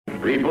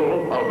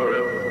People of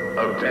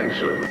Earth,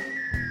 attention.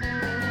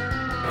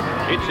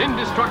 It's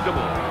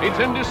indestructible. It's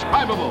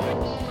indescribable.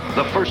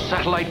 The first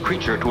satellite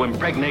creature to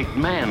impregnate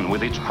man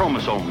with its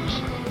chromosomes.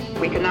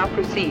 We can now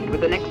proceed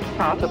with the next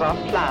part of our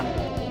plan.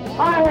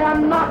 I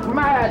am not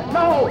mad!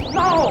 No!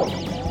 No!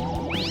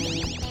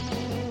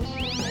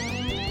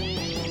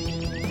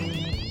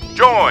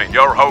 Join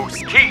your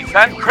hosts Keith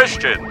and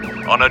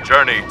Christian on a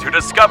journey to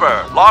discover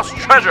lost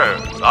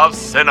treasures of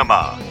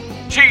cinema.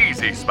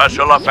 Cheesy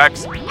special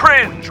effects,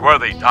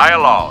 cringe-worthy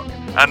dialogue,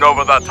 and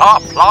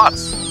over-the-top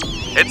plots.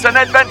 It's an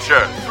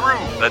adventure through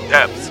the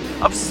depths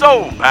of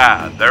so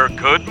bad they're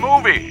good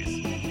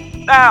movies.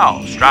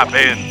 Now strap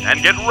in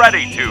and get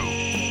ready to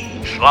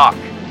schlock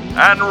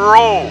and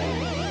roll.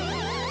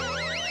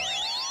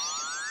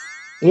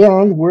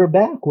 And we're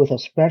back with a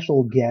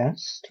special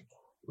guest,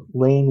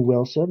 Laine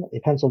Wilson, a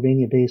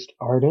Pennsylvania-based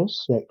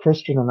artist that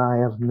Christian and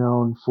I have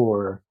known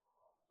for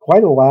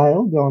quite a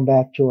while, going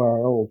back to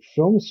our old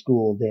film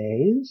school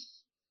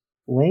days.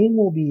 Laine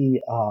will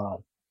be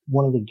I'm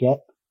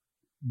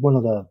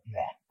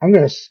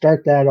going to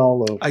start that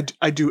all over.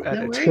 I do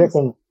edit.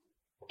 Tripping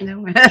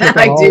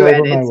I all do over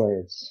edit. my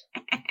words.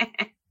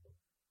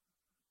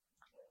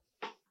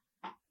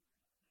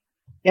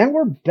 And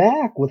we're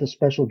back with a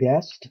special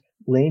guest,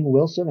 Laine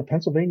Wilson, a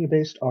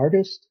Pennsylvania-based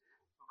artist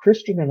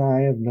Christian and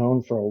I have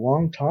known for a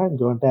long time,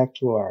 going back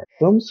to our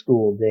film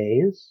school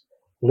days.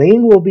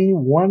 Laine will be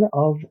one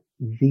of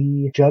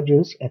the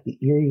judges at the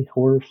Erie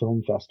Horror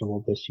Film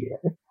Festival this year.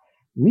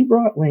 We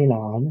brought Laine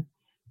on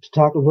to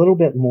talk a little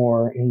bit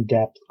more in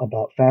depth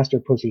about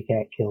Faster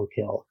Pussycat Kill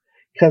Kill,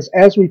 because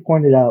as we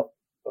pointed out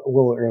a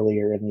little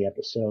earlier in the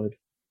episode,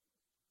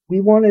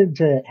 we wanted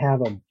to have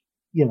a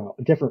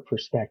different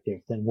perspective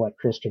than what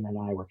Christian and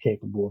I were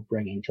capable of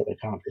bringing to the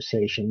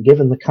conversation,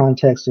 given the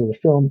context of the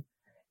film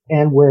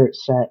and where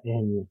it's set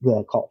in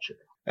the culture.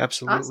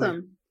 Absolutely.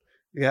 Awesome.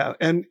 Yeah,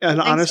 and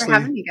Thanks honestly, for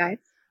having me, guys.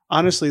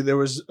 Honestly, there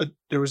was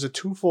a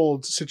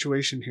twofold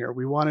situation here.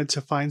 We wanted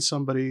to find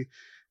somebody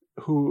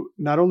who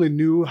not only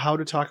knew how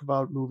to talk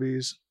about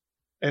movies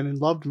and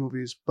loved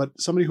movies, but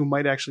somebody who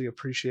might actually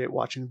appreciate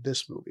watching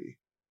this movie.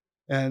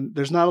 And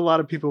there's not a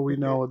lot of people we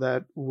know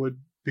that would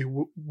be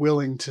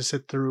willing to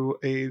sit through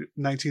a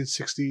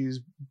 1960s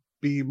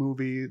B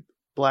movie,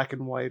 black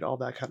and white, all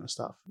that kind of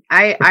stuff.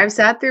 I've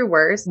sat through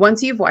worse.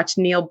 Once you've watched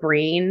Neil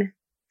Breen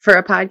for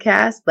a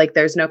podcast, like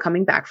there's no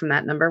coming back from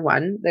that. Number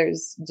one,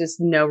 there's just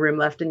no room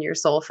left in your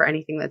soul for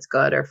anything that's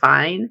good or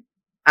fine.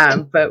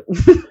 But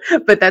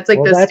that's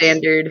like the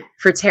standard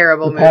for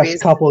terrible the movies.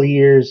 Past couple of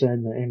years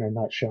in a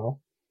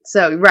nutshell.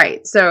 So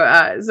right, so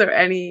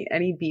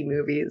any B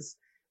movies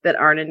that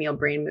aren't a Neil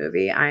Breen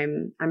movie,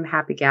 I'm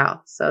happy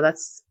gal. So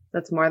that's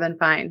more than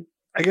fine.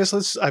 I guess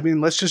let's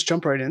just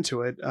jump right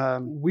into it.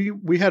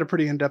 We had a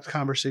pretty in-depth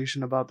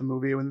conversation about the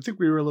movie, and I think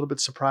we were a little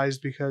bit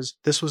surprised because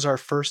this was our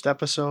first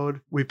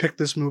episode. We picked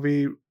this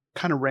movie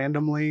kind of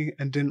randomly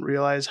and didn't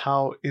realize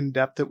how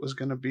in-depth it was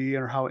going to be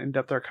or how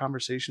in-depth our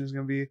conversation is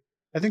going to be.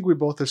 I think we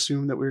both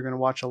assumed that we were going to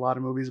watch a lot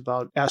of movies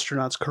about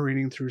astronauts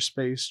careening through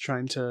space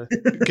trying to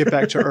get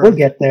back to Earth.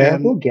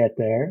 We'll get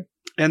there.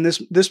 And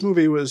this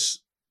movie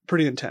was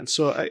pretty intense.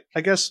 So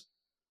I guess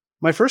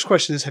my first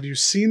question is, have you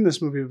seen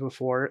this movie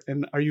before?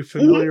 And are you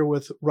familiar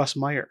with Russ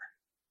Meyer?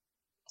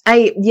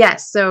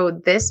 Yes.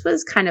 So this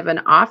was kind of an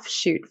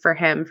offshoot for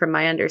him, from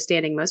my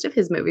understanding. Most of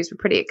his movies were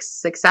pretty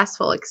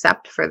successful,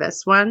 except for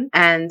this one.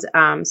 And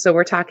so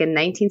we're talking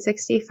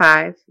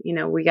 1965.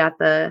 We got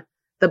the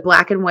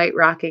black and white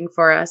rocking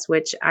for us,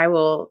 which I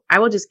will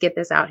just get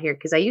this out here,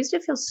 because I used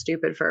to feel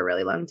stupid for a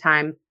really long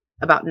time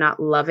about not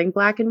loving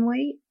black and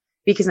white,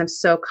 because I'm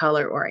so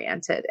color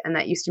oriented. And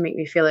that used to make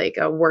me feel like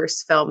a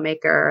worse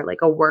filmmaker,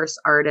 like a worse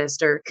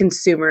artist or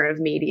consumer of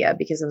media,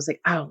 because I was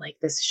like, oh, like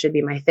this should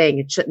be my thing.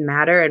 It shouldn't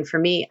matter. And for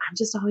me, I'm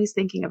just always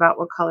thinking about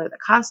what color the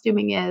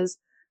costuming is,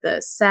 the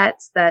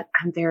sets, that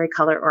I'm very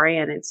color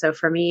oriented. So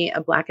for me,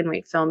 a black and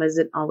white film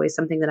isn't always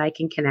something that I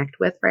can connect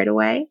with right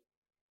away.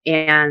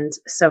 And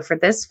so for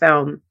this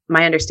film,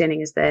 my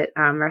understanding is that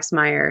Russ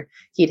Meyer,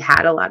 he'd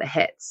had a lot of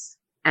hits,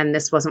 and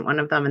this wasn't one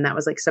of them. And that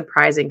was like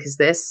surprising, because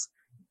this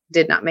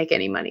did not make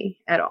any money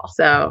at all.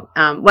 So,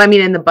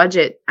 in the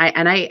budget,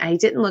 I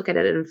didn't look at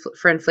it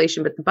for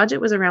inflation, but the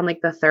budget was around like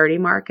the 30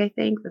 mark, I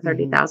think, the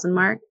 30,000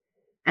 mark.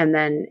 And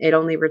then it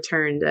only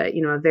returned,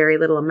 a very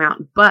little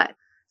amount. But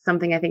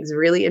something I think is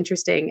really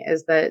interesting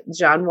is that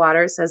John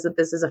Waters says that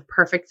this is a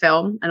perfect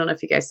film. I don't know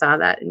if you guys saw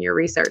that in your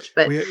research,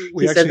 but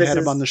we actually had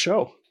him on the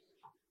show.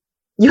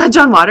 You had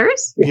John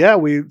Waters? Yeah,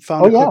 we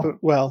found a clip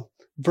of,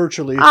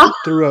 virtually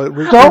through a...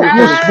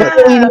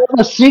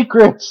 the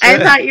secrets. I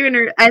thought you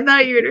interviewed.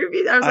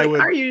 I was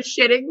like, are you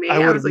shitting me? I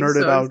would have like,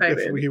 nerded so out excited.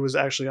 if he was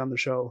actually on the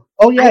show.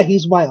 Oh yeah,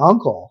 he's my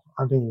uncle.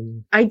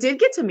 I did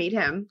get to meet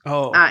him.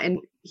 Oh. And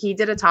he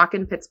did a talk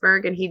in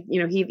Pittsburgh, and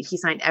he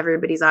signed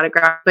everybody's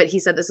autograph, but he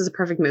said this is a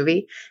perfect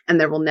movie, and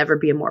there will never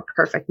be a more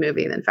perfect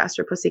movie than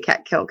Faster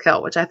Pussycat Kill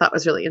Kill, which I thought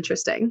was really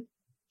interesting.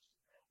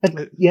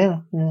 Yeah.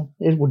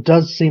 It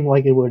does seem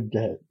like it would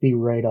be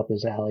right up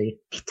his alley.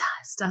 It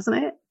does, doesn't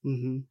it?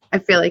 Mm-hmm. I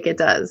feel like it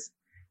does.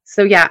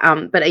 So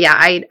yeah, but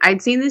yeah,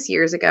 I'd seen this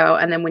years ago,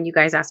 and then when you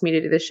guys asked me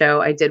to do the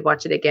show, I did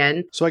watch it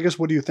again. So I guess,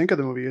 what do you think of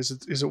the movie? Is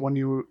it one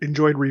you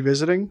enjoyed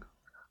revisiting?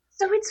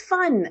 So it's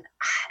fun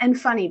and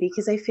funny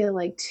because I feel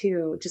like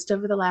too, just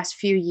over the last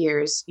few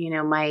years,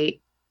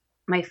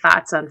 my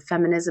thoughts on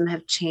feminism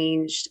have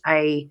changed.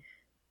 I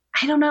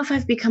don't know if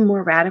I've become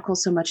more radical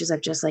so much as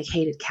I've just like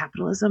hated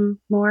capitalism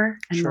more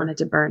and Sure. wanted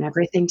to burn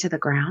everything to the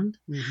ground.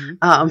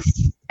 Mm-hmm.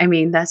 I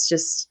mean, that's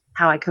just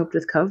how I coped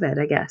with COVID,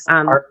 I guess.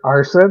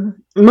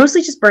 Arson?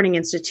 Mostly just burning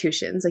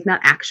institutions, like not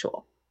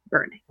actual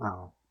burning.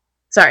 Oh.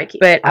 Sorry,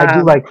 Keith. But I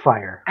do like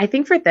fire. I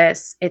think for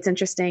this, it's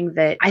interesting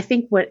that I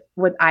think what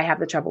I have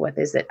the trouble with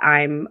is that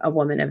I'm a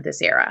woman of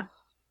this era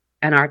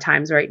and our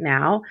times right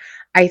now.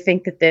 I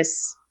think that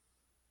this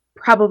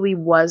probably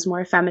was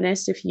more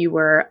feminist if you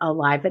were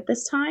alive at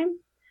this time.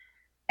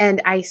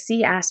 And I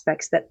see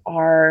aspects that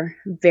are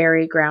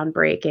very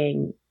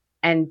groundbreaking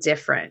and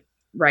different,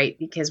 right?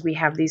 Because we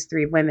have these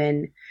three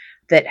women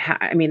that,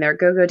 they're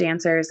go-go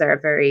dancers. They're a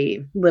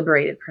very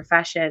liberated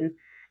profession.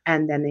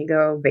 And then they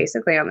go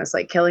basically on this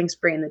like killing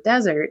spree in the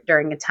desert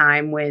during a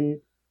time when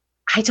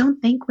I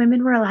don't think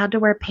women were allowed to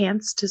wear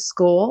pants to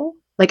school.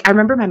 Like, I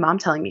remember my mom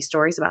telling me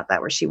stories about that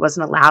where she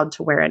wasn't allowed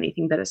to wear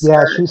anything but a skirt.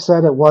 Yeah, she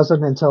said it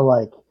wasn't until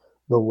like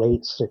the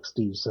late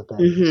 60s that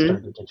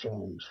started to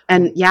change.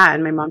 And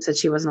my mom said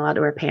she wasn't allowed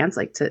to wear pants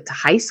like to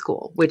high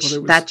school, which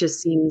that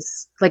just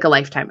seems like a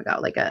lifetime ago,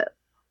 like a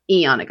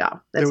eon ago.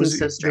 That seems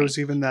so strange. There was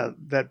even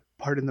that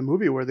part in the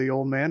movie where the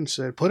old man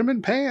said, "Put him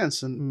in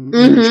pants," and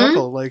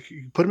chuckle like,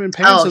 "Put him in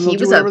pants, and they'll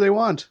do whatever they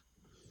want."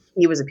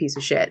 He was a piece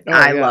of shit. Oh,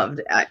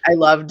 I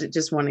loved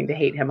just wanting to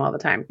hate him all the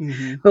time.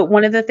 Mm-hmm. But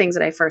one of the things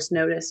that I first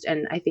noticed,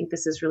 and I think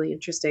this is really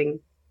interesting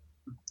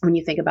when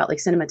you think about like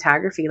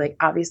cinematography, like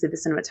obviously the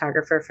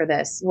cinematographer for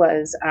this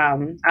was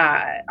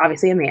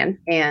obviously a man.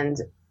 And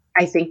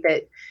I think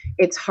that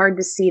it's hard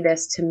to see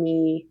this to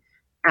me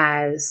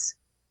as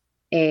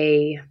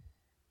a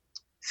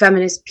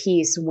feminist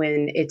piece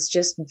when it's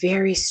just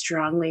very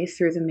strongly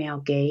through the male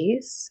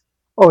gaze.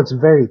 Oh, it's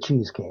very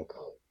cheesecake.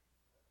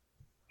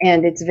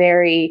 And it's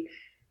very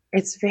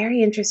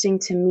interesting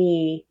to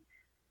me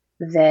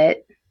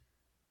that,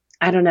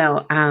 I don't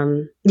know,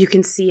 you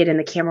can see it in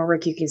the camera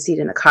work, you can see it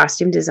in the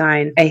costume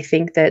design. I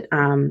think that,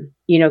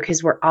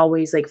 because we're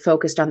always like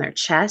focused on their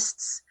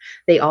chests.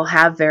 They all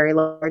have very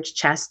large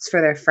chests for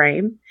their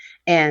frame.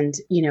 And,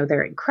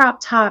 they're in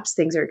crop tops,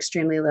 things are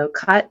extremely low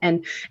cut.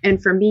 And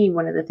for me,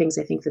 one of the things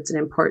I think that's an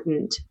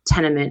important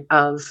tenement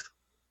of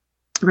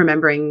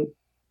remembering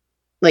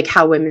like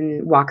how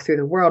women walk through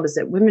the world is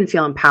that women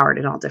feel empowered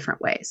in all different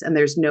ways. And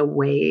there's no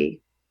one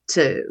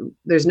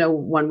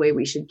way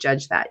we should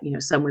judge that.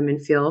 Some women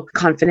feel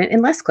confident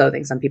in less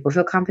clothing. Some people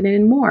feel confident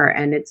in more.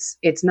 And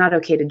it's not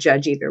okay to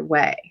judge either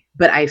way.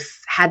 But I've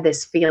had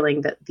this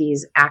feeling that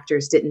these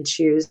actors didn't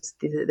choose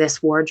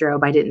this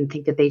wardrobe. I didn't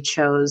think that they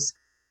chose,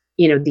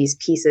 these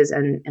pieces.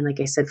 And like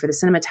I said, for the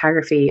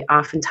cinematography,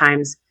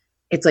 oftentimes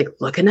it's like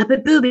looking up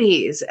at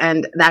boobies,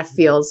 and that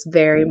feels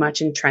very much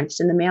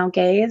entrenched in the male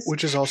gaze,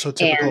 which is also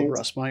typical of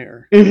Russ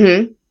Meyer.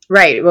 Mm-hmm,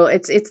 right. Well,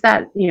 it's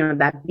that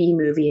that B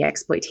movie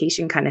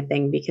exploitation kind of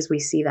thing, because we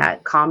see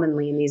that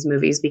commonly in these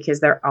movies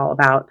because they're all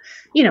about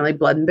like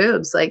blood and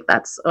boobs. Like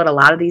that's what a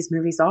lot of these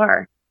movies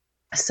are.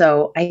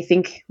 So I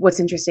think what's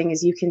interesting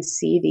is you can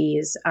see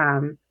these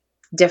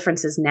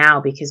differences now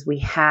because we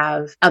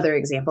have other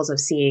examples of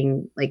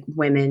seeing like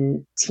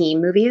women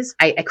teen movies.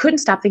 I couldn't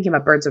stop thinking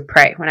about Birds of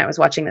Prey when I was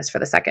watching this for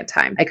the second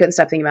time. I couldn't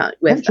stop thinking about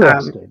with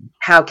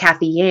how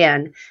Kathy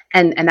Yan,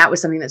 and that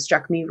was something that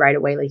struck me right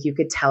away. Like you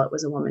could tell it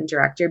was a woman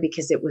director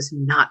because it was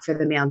not for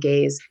the male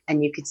gaze,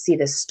 and you could see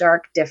the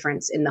stark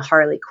difference in the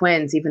Harley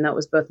Quinns, even though it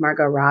was both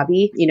Margot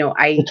Robbie.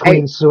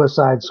 Between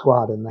Suicide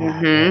Squad and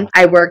that. Mm-hmm.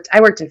 I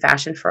worked in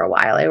fashion for a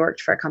while. I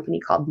worked for a company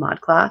called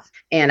ModCloth,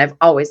 and I've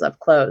always loved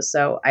clothes,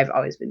 so I've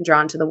always been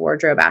drawn to the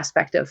wardrobe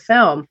aspect of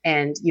film.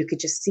 And you could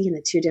just see in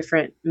the two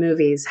different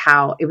movies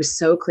how it was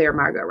so clear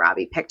Margot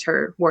Robbie picked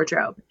her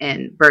wardrobe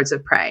in Birds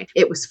of Prey.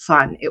 It was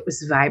fun, it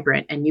was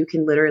vibrant, and you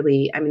can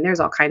literally, there's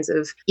all kinds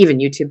of even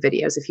YouTube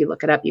videos. If you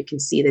look it up, you can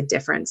see the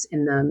difference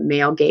in the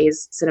male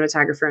gaze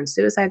cinematographer in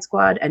Suicide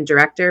Squad and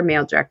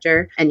male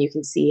director, and you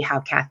can see how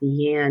Kathy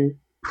Yan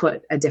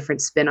put a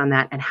different spin on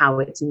that and how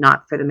it's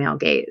not for the male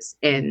gaze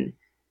in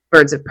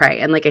Birds of Prey.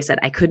 And like I said,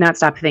 I could not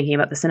stop thinking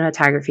about the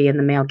cinematography and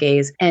the male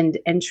gaze. And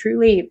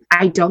truly,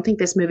 I don't think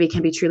this movie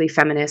can be truly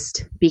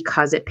feminist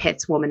because it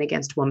pits woman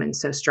against woman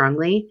so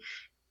strongly.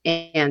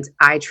 And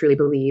I truly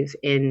believe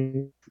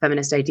in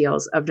feminist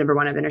ideals of, number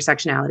one, of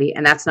intersectionality.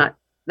 And that's not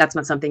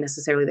something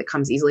necessarily that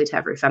comes easily to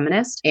every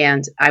feminist.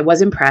 And I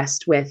was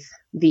impressed with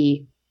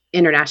the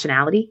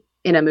internationality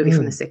in a movie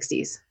from the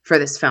 60s for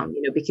this film,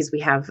 because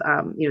we have,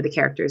 the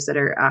characters that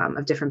are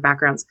of different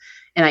backgrounds.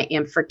 And I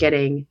am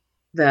forgetting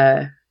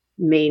the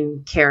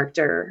main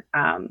character,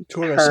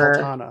 Tura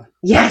Sultana.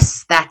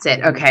 Yes, that's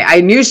it. Okay, I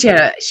knew she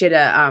had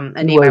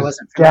a name I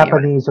wasn't familiar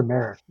Japanese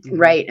American,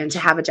 right? And to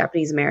have a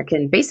Japanese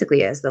American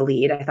basically as the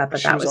lead, I thought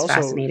that was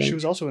fascinating. She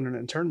was also in an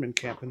internment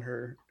camp in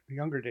her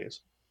younger days.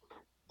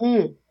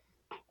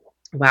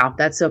 Wow,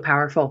 that's so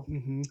powerful.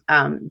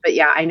 Mm-hmm. But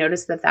yeah, I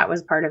noticed that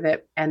was part of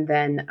it. And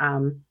then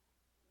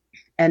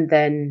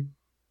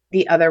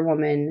the other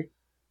woman,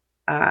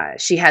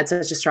 she had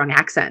such a strong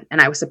accent,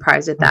 and I was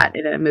surprised at that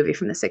in a movie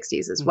from the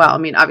 60s as well. I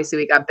mean, obviously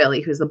we got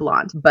Billy, who's the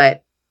blonde,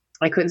 but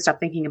I couldn't stop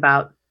thinking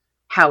about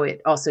how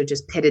it also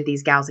just pitted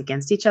these gals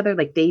against each other.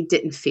 Like they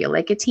didn't feel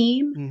like a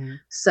team. Mm-hmm.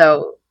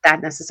 So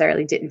that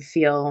necessarily didn't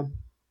feel,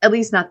 at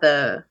least not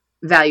the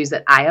values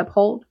that I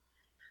uphold.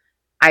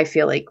 I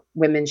feel like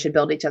women should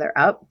build each other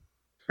up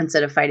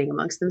instead of fighting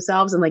amongst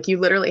themselves. And like you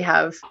literally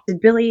have,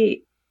 did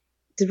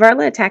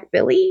Varla attack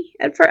Billy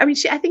at first? I mean,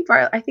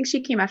 I think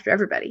she came after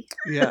everybody.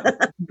 Yeah.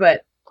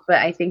 but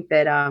I think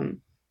that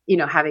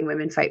having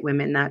women fight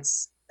women,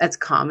 that's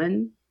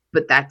common,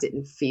 but that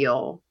didn't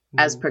feel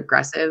as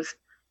progressive.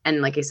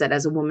 And like I said,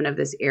 as a woman of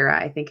this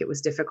era, I think it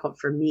was difficult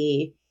for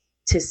me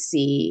to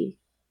see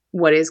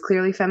what is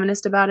clearly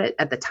feminist about it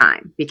at the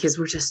time, because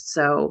we're just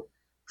so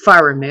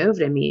far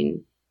removed. I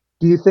mean,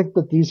 do you think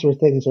that these were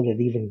things that had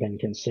even been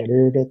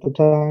considered at the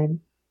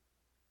time?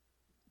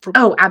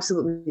 Oh,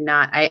 absolutely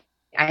not.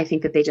 I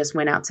think that they just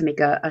went out to make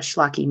a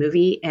schlocky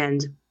movie,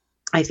 and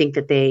I think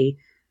that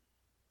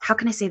how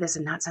can I say this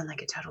and not sound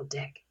like a total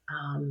dick?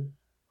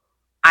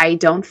 I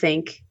don't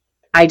think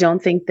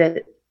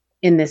that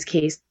in this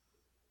case,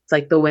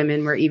 like the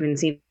women were even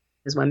seen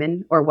as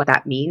women or what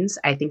that means.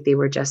 I think they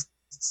were just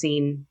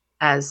seen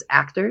as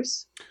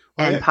actors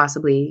and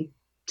possibly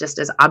just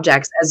as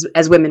objects,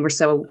 as women were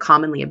so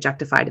commonly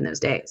objectified in those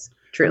days.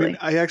 Truly. I mean,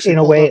 I actually in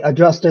a way,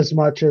 just as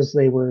much as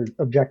they were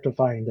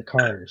objectifying the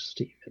cars,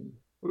 Stephen.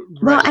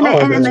 Well,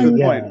 and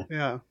then,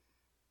 yeah.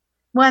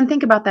 Well, and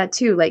think about that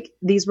too. Like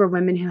these were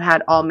women who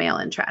had all male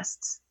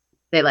interests.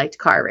 They liked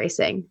car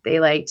racing.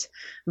 They liked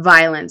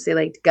violence. They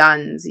liked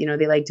guns.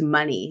 They liked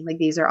money. Like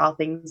these are all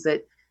things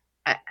that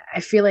I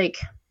feel like.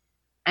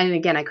 And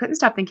again, I couldn't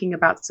stop thinking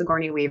about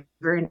Sigourney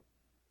Weaver in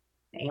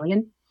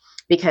Alien,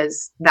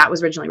 because that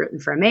was originally written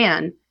for a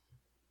man,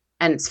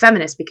 and it's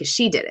feminist because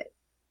she did it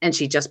and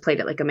she just played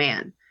it like a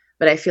man.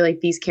 But I feel like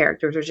these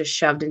characters are just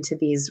shoved into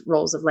these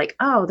roles of like,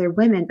 oh, they're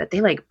women, but they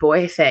like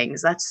boy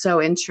things. That's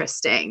so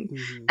interesting.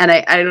 Mm-hmm. And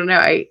I don't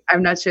know.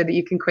 I'm not sure that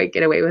you can quite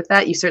get away with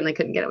that. You certainly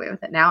couldn't get away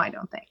with it now, I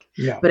don't think.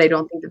 Yeah. But I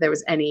don't think that there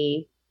was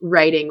any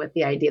writing with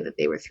the idea that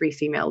they were 3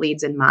 female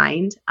leads in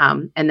mind.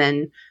 And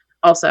then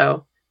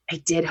also, I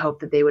did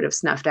hope that they would have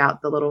snuffed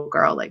out the little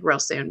girl like real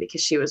soon,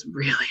 because she was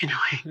really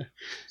annoying.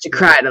 She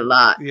cried a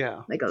lot.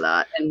 Yeah. Like a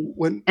lot.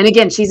 And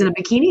again, she's in a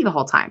bikini the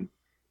whole time.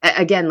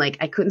 Again, like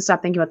I couldn't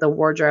stop thinking about the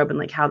wardrobe and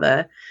like how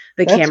the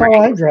That's camera. That's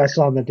how I dress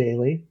on the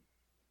daily.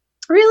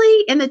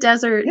 Really? In the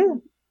desert? Yeah.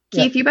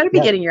 Keith, you better be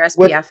getting your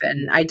SPF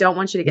in. I don't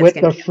want you to get with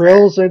the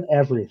frills and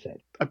everything.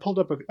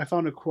 I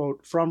found a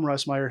quote from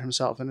Russ Meyer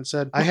himself, and it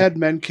said, I had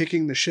men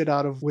kicking the shit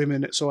out of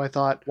women, so I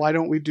thought, why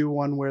don't we do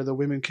one where the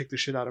women kick the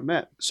shit out of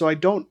men? So I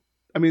don't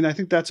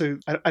think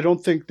I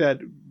don't think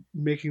that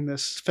making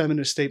this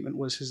feminist statement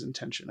was his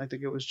intention. I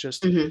think it was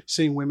just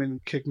seeing women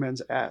kick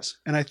men's ass.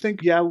 And I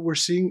think, we're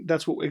seeing,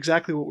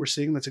 exactly what we're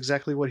seeing. That's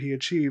exactly what he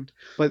achieved.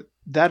 But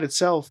that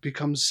itself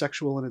becomes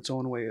sexual in its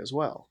own way as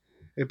well.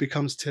 It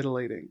becomes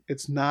titillating.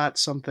 It's not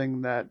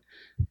something that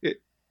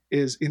it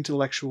is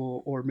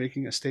intellectual or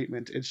making a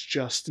statement. It's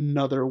just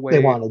another way. They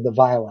wanted the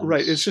violence.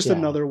 Right. It's just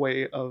another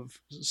way of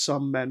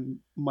some men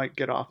might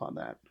get off on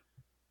that.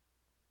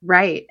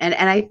 Right. And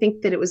I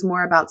think that it was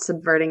more about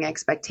subverting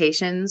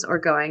expectations or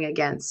going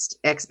against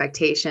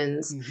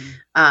expectations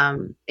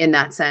in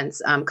that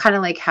sense. Kind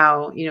of like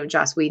how,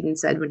 Joss Whedon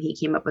said when he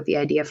came up with the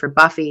idea for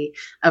Buffy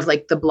of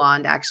like the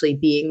blonde actually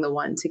being the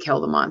one to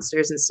kill the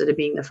monsters instead of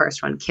being the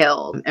first one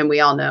killed. And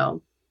we all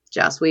know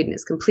Joss Whedon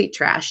is complete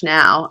trash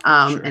now,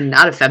 and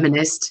not a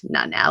feminist,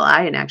 not an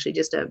ally, and actually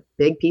just a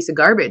big piece of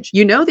garbage.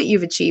 You know that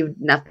you've achieved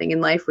nothing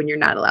in life when you're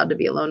not allowed to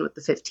be alone with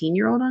the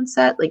 15-year-old on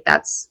set. Like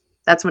that's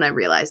when I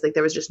realized like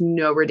there was just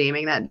no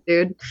redeeming that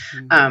dude.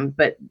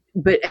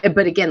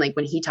 But again, like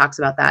when he talks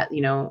about that,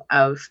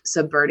 of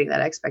subverting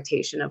that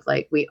expectation of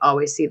like, we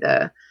always see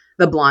the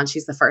blonde,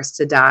 she's the first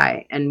to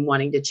die, and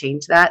wanting to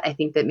change that. I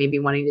think that maybe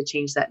wanting to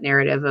change that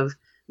narrative of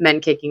men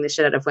kicking the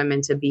shit out of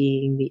women to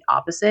being the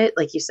opposite.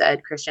 Like you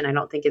said, Christian, I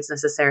don't think it's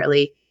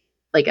necessarily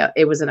like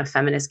it wasn't a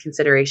feminist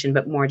consideration,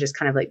 but more just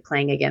kind of like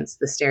playing against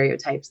the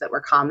stereotypes that were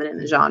common in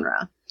the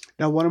genre.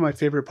 Now, one of my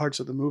favorite parts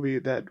of the movie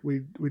that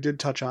we did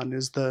touch on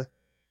is the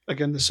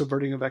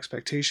subverting of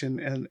expectation,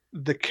 and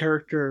the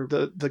character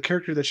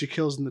that she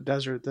kills in the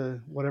desert,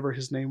 the whatever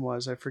his name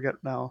was, I forget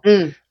now.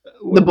 The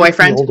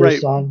boyfriend, right?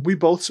 Son. We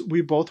both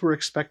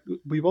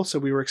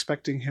said we were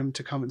expecting him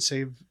to come and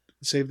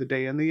save the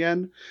day in the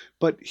end,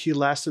 but he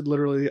lasted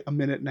literally a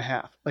minute and a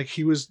half. Like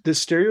he was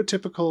this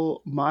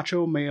stereotypical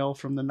macho male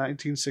from the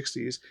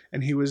 1960s,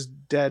 and he was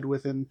dead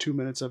within 2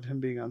 minutes of him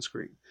being on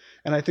screen.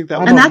 And I think that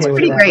I'm And was that's okay with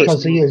pretty that great.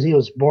 because he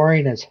was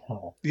boring as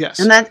hell. yes.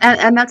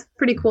 And that's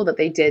pretty cool that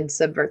they did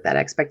subvert that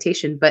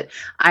expectation. But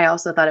I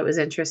also thought it was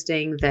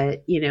interesting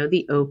that,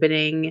 the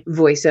opening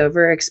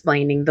voiceover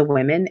explaining the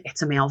women,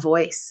 it's a male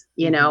voice.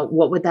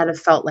 What would that have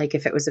felt like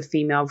if it was a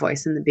female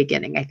voice in the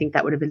beginning? I think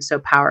that would have been so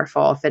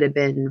powerful if it had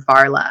been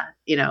Varla,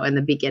 in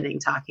the beginning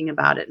talking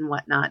about it and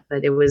whatnot.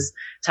 But it was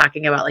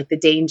talking about like the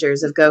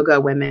dangers of go-go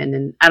women.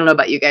 And I don't know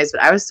about you guys,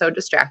 but I was so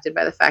distracted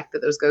by the fact that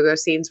those go-go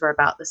scenes were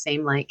about the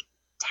same, like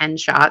 10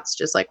 shots,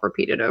 just like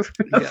repeated over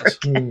and over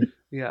again.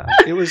 Yeah,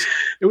 it was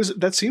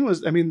that scene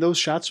was, those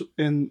shots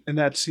in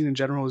that scene in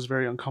general was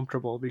very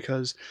uncomfortable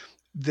because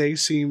they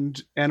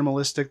seemed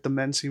animalistic. The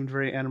men seemed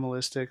very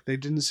animalistic. They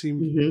didn't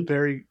seem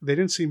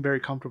very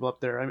comfortable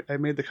up there. I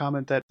made the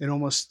comment that it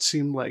almost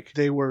seemed like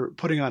they were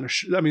putting on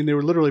they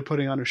were literally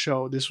putting on a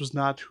show. This was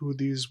not who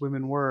these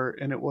women were.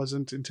 And it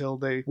wasn't until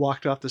they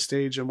walked off the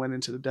stage and went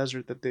into the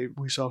desert that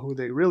we saw who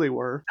they really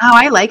were. Oh,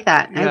 I like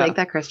that. Yeah. I like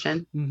that,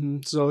 Christian. Mm-hmm.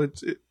 So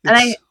it's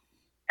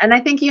and I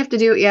think you have to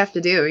do what you have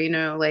to do,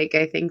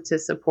 I think to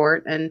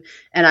support and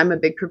I'm a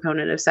big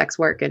proponent of sex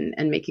work and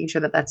making sure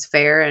that that's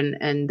fair and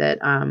that,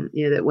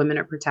 that women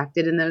are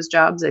protected in those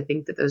jobs. I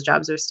think that those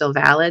jobs are still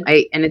valid.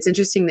 And it's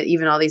interesting that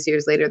even all these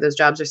years later, those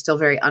jobs are still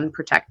very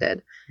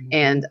unprotected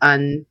and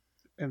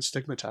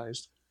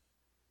stigmatized.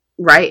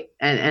 Right.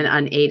 And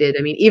unaided.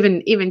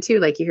 Even too,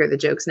 like you hear the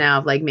jokes now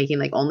of like making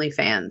like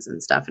OnlyFans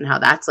and stuff and how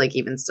that's like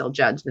even still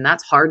judged. And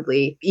that's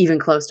hardly even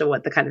close to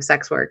what the kind of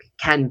sex work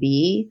can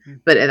be.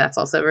 But that's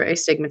also very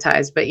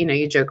stigmatized. But,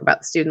 you joke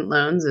about the student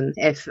loans. And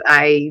if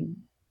I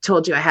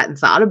told you I hadn't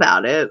thought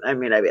about it, I'd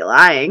be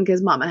lying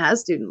because mama has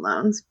student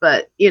loans.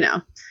 But,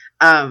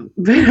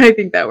 but I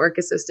think that work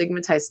is so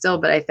stigmatized still.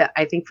 But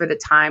I think for the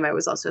time, I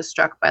was also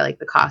struck by like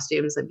the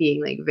costumes of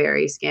being like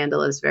very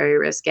scandalous, very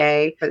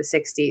risque for the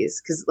 60s.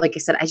 Because like I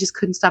said, I just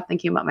couldn't stop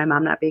thinking about my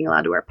mom not being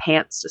allowed to wear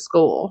pants to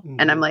school.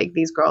 And I'm like,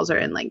 these girls are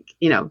in like,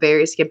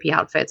 very skimpy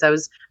outfits. I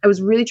was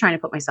really trying to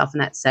put myself in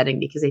that setting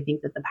because I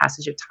think that the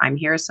passage of time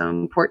here is so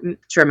important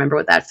to remember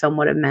what that film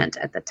would have meant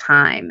at the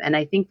time. And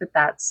I think that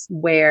that's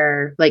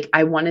where like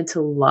I wanted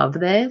to love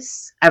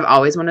this. I've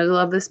always wanted to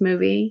love this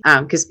movie.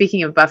 Because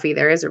speaking of Buffy,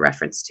 there is a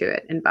reference to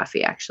it in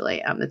Buffy,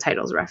 actually. The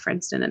title's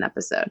referenced in an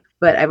episode.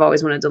 But I've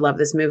always wanted to love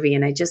this movie,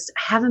 and I just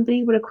haven't been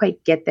able to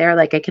quite get there.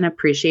 Like, I can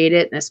appreciate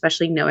it, and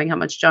especially knowing how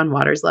much John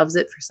Waters loves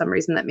it, for some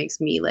reason that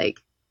makes me, like,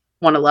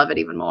 want to love it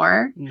even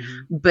more.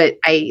 But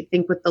I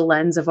think with the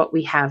lens of what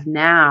we have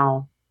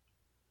now,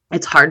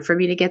 it's hard for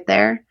me to get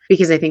there,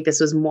 because I think this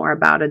was more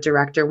about a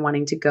director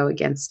wanting to go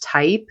against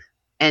type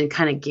and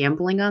kind of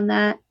gambling on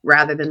that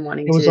rather than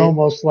wanting to... It was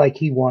almost like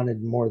he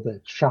wanted more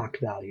the shock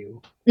value.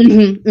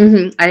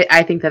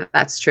 I think that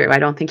that's true. I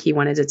don't think he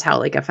wanted to tell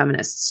like a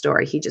feminist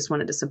story. He just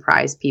wanted to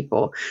surprise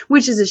people,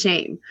 which is a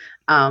shame.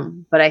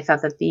 But I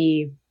thought that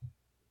the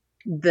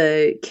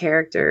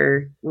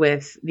character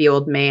with the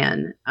old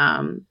man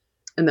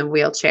in the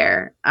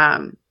wheelchair,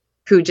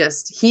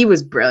 he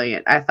was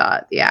brilliant. I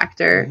thought the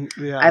actor,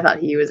 I thought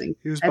he was the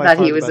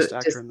best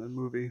actor in the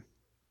movie.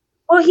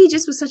 Well, he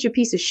just was such a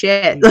piece of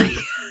shit. Like,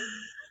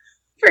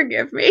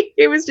 forgive me.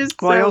 He was just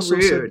so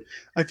rude.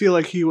 I feel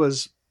like he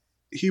was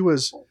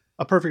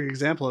a perfect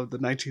example of the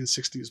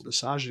 1960s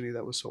misogyny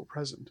that was so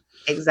present.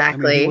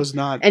 Exactly. He was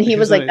not, and he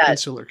was like that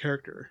insular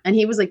character. And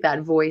he was like that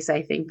voice,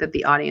 I think, that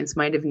the audience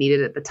might have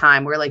needed at the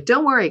time. Where like,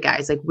 don't worry,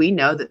 guys. Like, we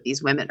know that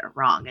these women are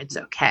wrong. It's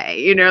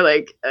okay.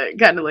 Like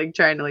kind of like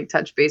trying to like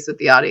touch base with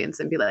the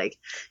audience and be like,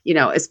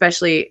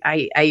 especially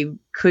I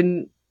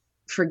couldn't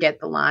forget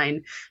the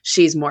line,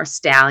 she's more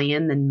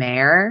stallion than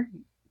mare.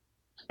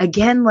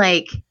 Again,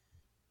 like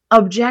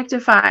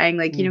objectifying,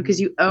 like, because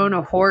you own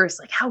a horse.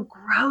 Like, how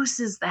gross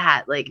is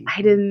that? Like,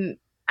 I don't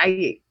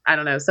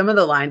know. Some of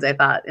the lines I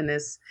thought in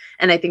this,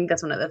 and I think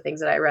that's one of the things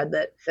that I read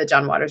that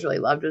John Waters really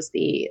loved, was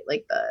the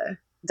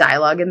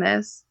dialogue in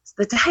this.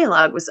 The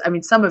dialogue was,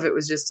 some of it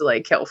was just to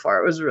like kill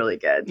for. It was really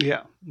good.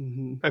 Yeah.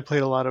 I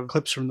played a lot of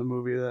clips from the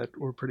movie that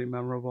were pretty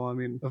memorable.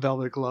 A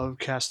velvet glove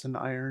cast in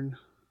iron.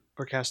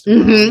 Or cast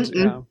in bronze,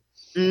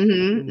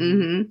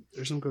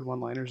 There's some good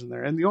one-liners in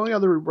there. And the only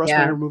other Russ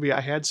Meyer movie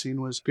I had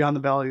seen was Beyond the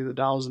Valley of the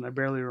Dolls, and I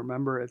barely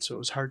remember it, so it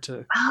was hard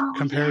to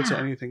compare it to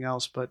anything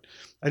else. But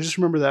I just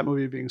remember that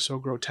movie being so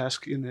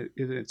grotesque in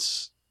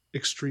its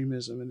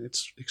extremism and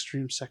its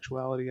extreme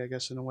sexuality, I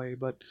guess, in a way.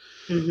 But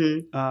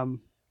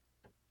I'm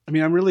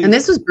really... And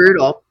this was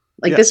brutal.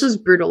 This was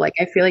brutal. Like,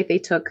 I feel like they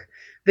took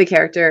the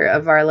character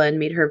of Varla and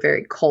made her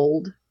very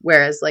cold.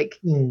 Whereas, like,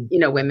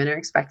 women are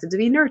expected to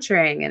be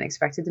nurturing and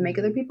expected to make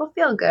other people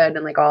feel good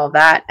and like all of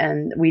that.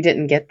 And we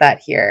didn't get that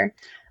here.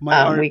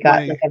 We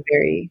got like a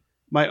very...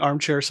 My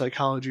armchair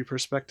psychology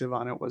perspective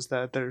on it was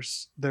that there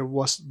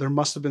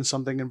must have been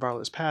something in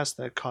Varla's past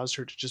that caused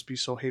her to just be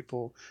so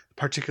hateful,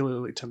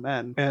 particularly to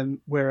men.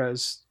 And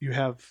whereas you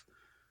have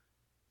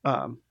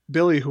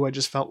Billy, who I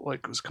just felt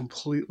like was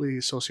completely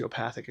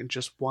sociopathic and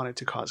just wanted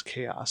to cause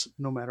chaos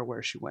no matter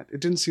where she went.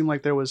 It didn't seem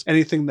like there was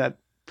anything that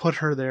put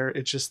her there.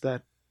 It's just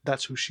that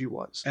that's who she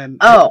was.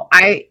 And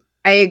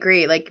I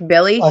agree. Like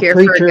Billy, A here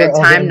for a creature good of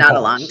time, not a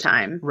impulse. long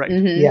time. Right.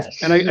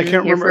 Yes. And I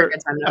can't Here for remember. a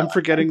good time, not a I'm long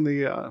forgetting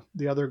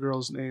the other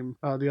girl's name,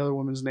 the other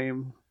woman's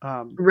name.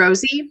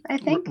 Rosie, I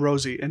think.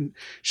 Rosie, and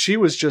she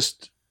was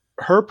just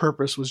her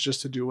purpose was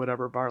just to do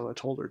whatever Barla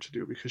told her to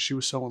do because she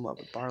was so in love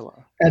with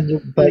Barla.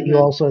 But you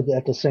also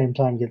at the same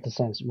time get the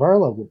sense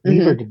Marla would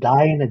leave her to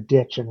die in a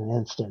ditch in an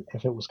instant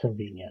if it was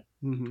convenient.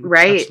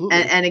 Right.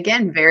 And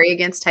again, very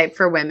against type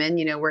for women.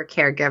 You know, we're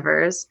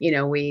caregivers. You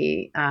know,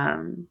 we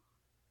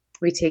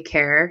take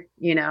care,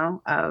 you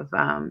know,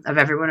 of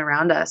everyone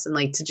around us, and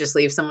like to just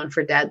leave someone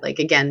for dead. Like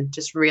again,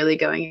 just really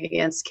going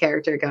against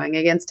character, going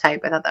against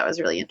type. I thought that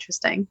was really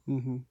interesting.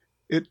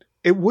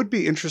 It would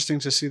be interesting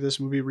to see this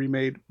movie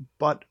remade,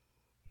 but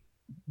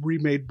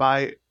remade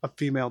by a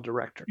female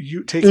director.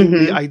 You taking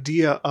the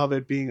idea of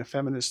it being a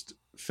feminist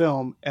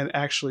film and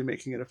actually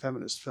making it a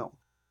feminist film.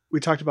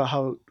 We talked about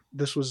how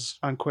this was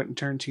on Quentin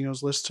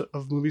Tarantino's list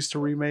of movies to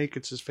remake.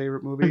 It's his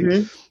favorite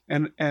movie,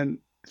 and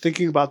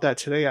thinking about that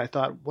today, I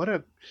thought, what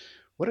a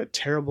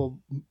terrible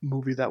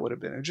movie that would have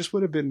been. It just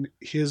would have been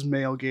his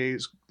male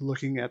gaze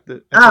looking at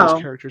those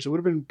characters. It would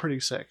have been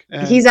pretty sick.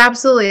 And he's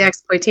absolutely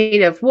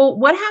exploitative. Well,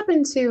 what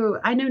happened to?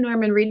 I know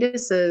Norman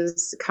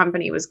Reedus's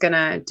company was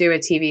gonna do a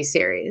TV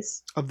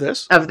series of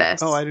this.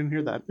 Oh, I didn't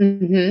hear that.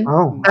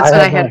 Oh, that's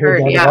what I had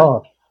heard. That at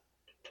all.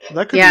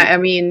 That could I a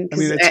mean,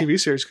 TV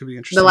series could be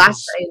interesting. The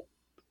last,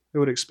 it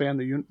would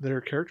expand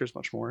their characters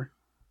much more.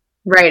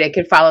 Right, it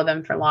could follow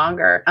them for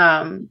longer.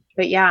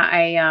 But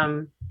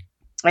yeah,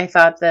 I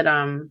thought that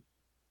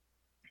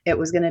it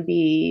was going to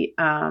be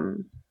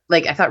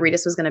like I thought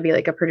Reedus was going to be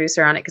like a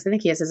producer on it because I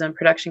think he has his own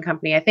production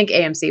company. I think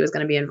AMC was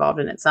going to be involved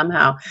in it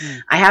somehow.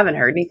 I haven't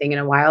heard anything in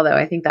a while though.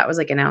 I think that was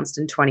like announced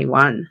in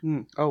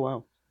 21. Oh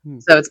wow!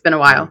 So it's been a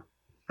while,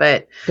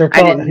 but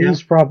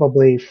he's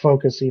probably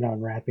focusing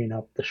on wrapping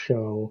up the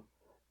show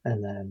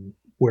and then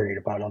worried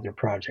about other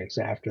projects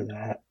after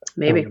that.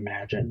 Maybe. I would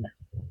imagine.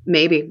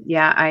 Maybe.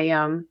 Yeah.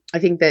 I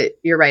think that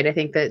you're right. I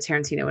think that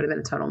Tarantino would have been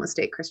a total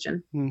mistake,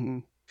 Christian.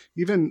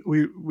 Even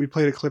we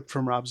played a clip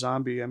from Rob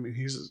Zombie. I mean,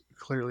 he's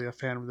clearly a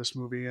fan of this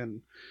movie,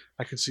 and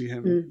I could see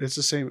him. It's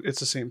the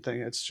same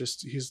thing. It's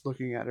just he's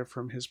looking at it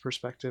from his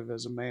perspective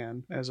as a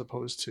man, as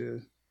opposed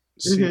to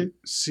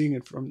seeing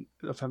it from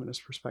a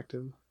feminist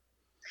perspective.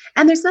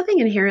 And there's nothing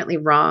inherently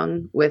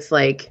wrong with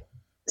like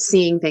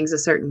seeing things a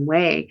certain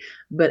way,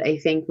 but I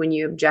think when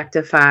you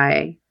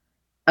objectify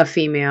a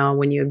female,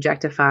 when you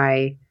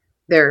objectify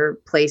their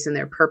place and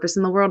their purpose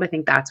in the world, I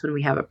think that's when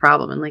we have a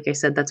problem. And like I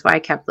said, that's why I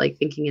kept like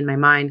thinking in my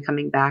mind,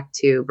 coming back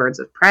to Birds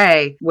of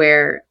Prey,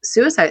 where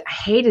I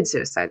hated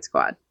Suicide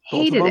Squad.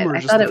 Hated it. I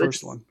thought it was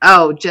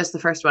just the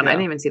first one. Yeah. I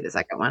didn't even see the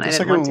second one. The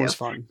second one was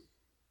fun.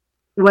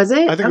 Was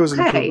it? I think it was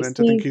an improvement.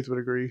 I think Keith would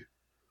agree.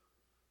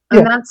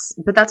 And that's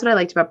what I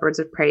liked about Birds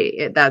of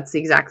Prey. That's the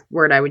exact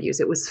word I would use.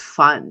 It was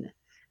fun.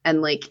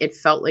 And like, it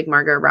felt like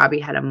Margot Robbie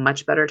had a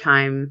much better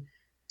time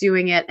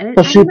doing it.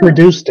 And she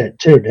produced it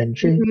too, didn't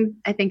she?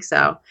 I think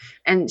so.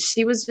 And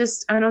she was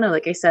just, I don't know,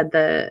 like I said,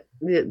 the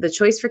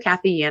choice for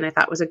Kathy Yan, I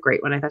thought was a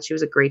great one. I thought she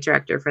was a great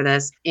director for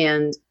this.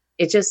 And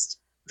it just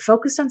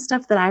focused on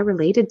stuff that I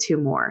related to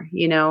more.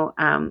 You know,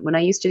 when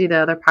I used to do the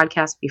other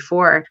podcast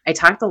before, I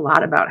talked a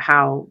lot about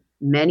how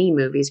many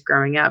movies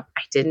growing up,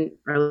 I didn't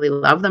really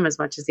love them as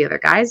much as the other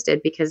guys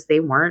did because they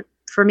weren't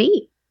for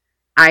me.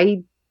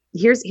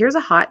 Here's a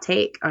hot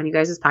take on you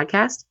guys'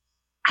 podcast.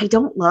 I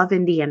don't love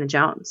Indiana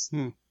Jones.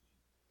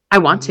 I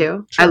want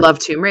to. Sure. I love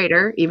Tomb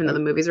Raider, even though the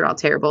movies are all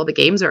terrible. The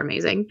games are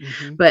amazing.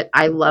 But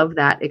I love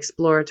that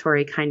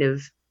exploratory kind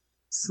of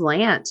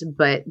slant.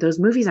 But those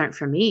movies aren't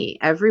for me.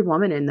 Every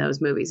woman in those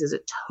movies is a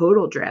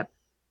total drip.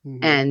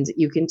 And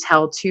you can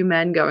tell two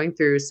men going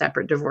through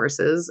separate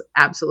divorces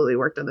absolutely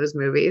worked on those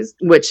movies,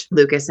 which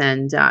Lucas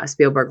and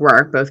Spielberg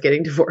were both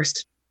getting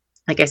divorced.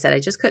 Like I said, I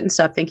just couldn't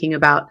stop thinking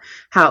about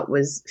how it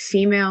was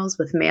females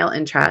with male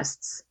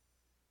interests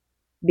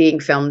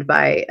being filmed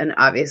by an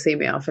obviously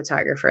male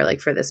photographer,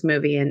 like for this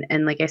movie.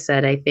 And like I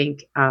said, I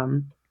think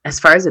as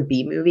far as a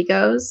B movie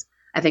goes,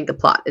 I think the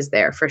plot is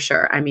there for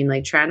sure. I mean,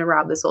 like trying to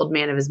rob this old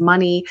man of his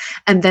money.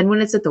 And then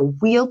when it's at the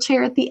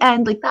wheelchair at the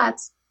end, like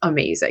that's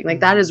amazing. Like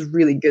that is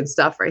really good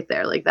stuff right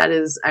there. Like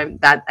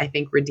that I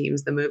think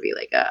redeems the movie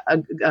like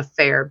a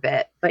fair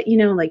bit. But you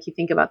know, like you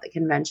think about the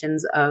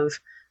conventions of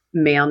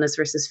maleness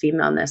versus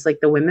femaleness, like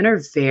the women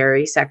are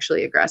very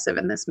sexually aggressive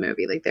in this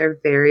movie. Like they're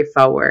very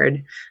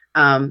forward.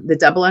 The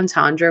double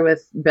entendre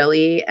with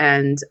Billy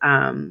and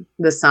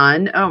the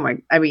son. Oh my!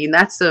 I mean,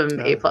 that's some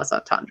A+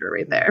 entendre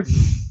right there.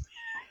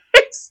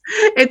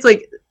 It's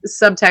like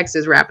subtext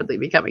is rapidly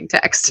becoming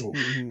text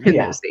in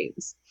those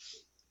scenes.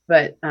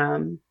 But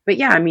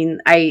yeah, I mean,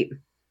 I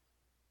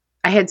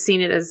had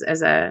seen it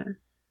as a.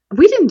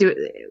 We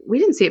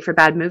didn't see it for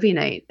bad movie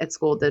night at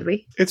school, did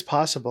we? It's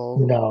possible.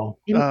 No.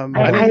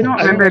 I don't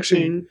remember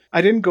seeing.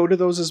 I didn't go to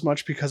those as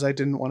much because I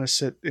didn't want to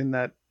sit in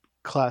that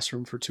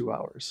classroom for 2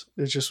 hours.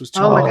 It just was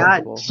too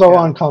uncomfortable. So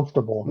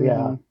uncomfortable.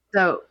 Yeah.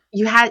 So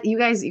you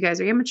guys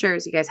are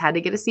amateurs. You guys had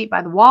to get a seat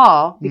by the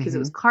wall because it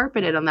was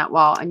carpeted on that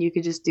wall, and you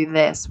could just do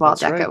this while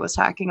That's Decca right. was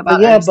talking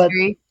about yeah,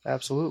 history.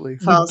 Absolutely.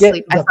 Fall You get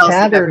asleep. I the fell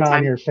asleep every pattern on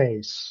time. your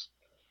face.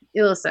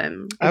 You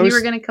listen, I if you was-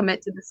 were going to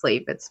commit to the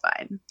sleep, it's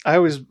fine. I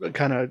always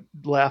kind of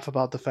laugh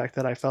about the fact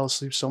that I fell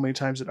asleep so many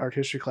times in art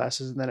history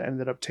classes and then I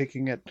ended up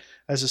taking it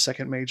as a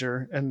second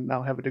major and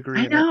now have a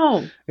degree I in it.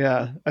 know.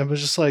 Yeah. I was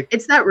just like,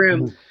 It's that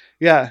room.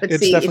 yeah, But it's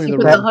see, if definitely you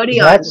the put room. the hoodie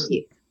on, That's-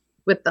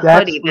 with the that's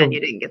hoodie, then the-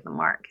 you didn't get the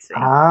mark. See?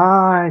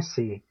 I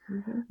see.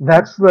 Mhm.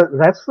 That's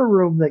the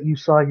room that you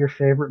saw your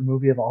favorite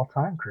movie of all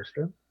time,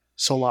 Kristen.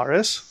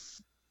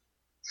 Solaris.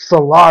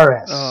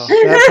 Solaris.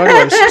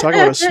 Talk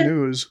about a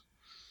snooze.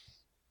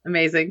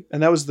 Amazing.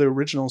 And that was the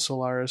original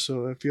Solaris,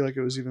 so I feel like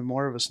it was even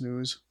more of a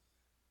snooze.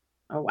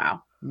 Oh,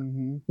 wow.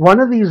 Mm-hmm. One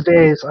of these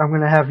days, I'm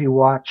going to have you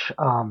watch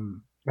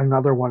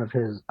another one of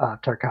his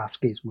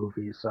Tarkovsky's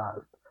movies,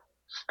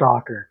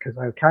 Stalker, because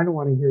I kind of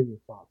want to hear your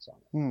thoughts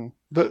on it.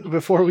 But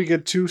before we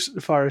get too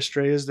far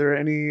astray, is there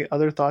any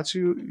other thoughts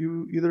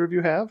you either of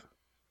you have?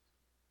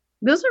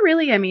 Those are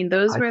really,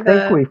 those I were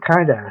think we've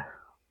kind of.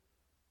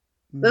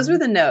 those were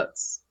the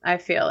notes. I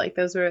feel like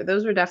those were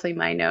definitely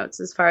my notes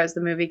as far as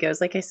the movie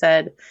goes. Like I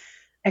said,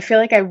 I feel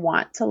like I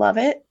want to love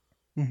it,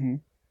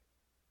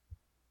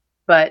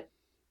 but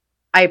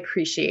I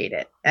appreciate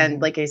it.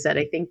 And like I said,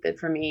 I think that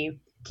for me,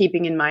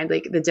 keeping in mind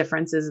like the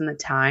differences in the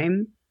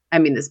time,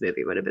 this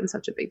movie would have been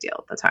such a big deal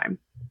at the time.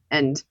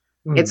 And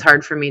it's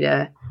hard for me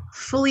to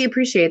fully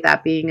appreciate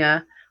that being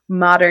a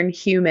modern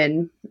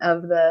human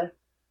of the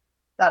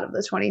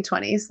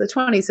 2020s. The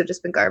 20s have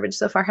just been garbage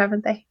so far,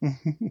 haven't they?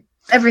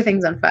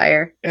 Everything's on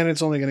fire. And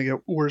it's only going to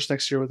get worse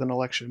next year with an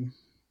election.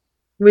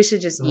 We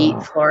should just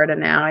eat Florida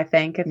now, I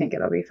think. I think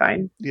it'll be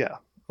fine. Yeah.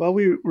 Well,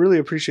 we really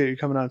appreciate you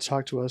coming on to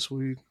talk to us.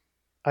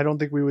 I don't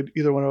think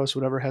either one of us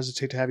would ever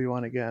hesitate to have you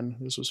on again.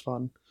 This was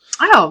fun.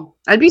 Oh,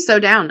 I'd be so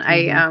down.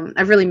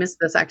 I've really missed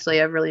this,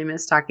 actually. I've really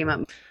missed talking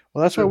about.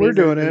 Well, that's why we're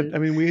doing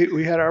it.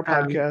 We had our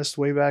podcast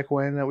way back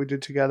when that we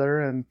did together,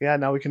 and yeah,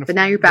 now we can. But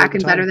now you're back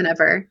and better than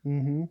ever.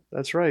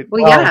 That's right.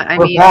 Well, yeah,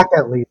 we're back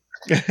at least.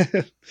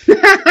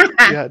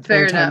 Yeah,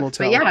 fair time enough. will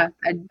tell. But yeah,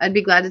 I'd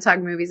be glad to talk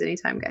movies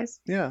anytime, guys.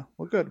 Yeah,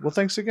 well, good. Well,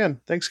 thanks again.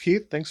 Thanks,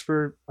 Keith. Thanks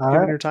for All giving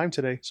right. your time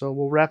today. So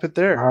we'll wrap it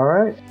there. All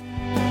right.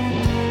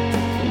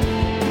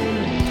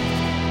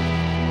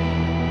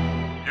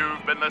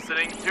 You've been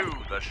listening to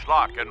the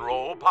Schlock and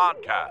Roll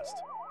Podcast,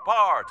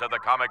 part of the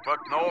Comic Book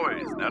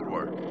Noise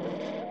Network.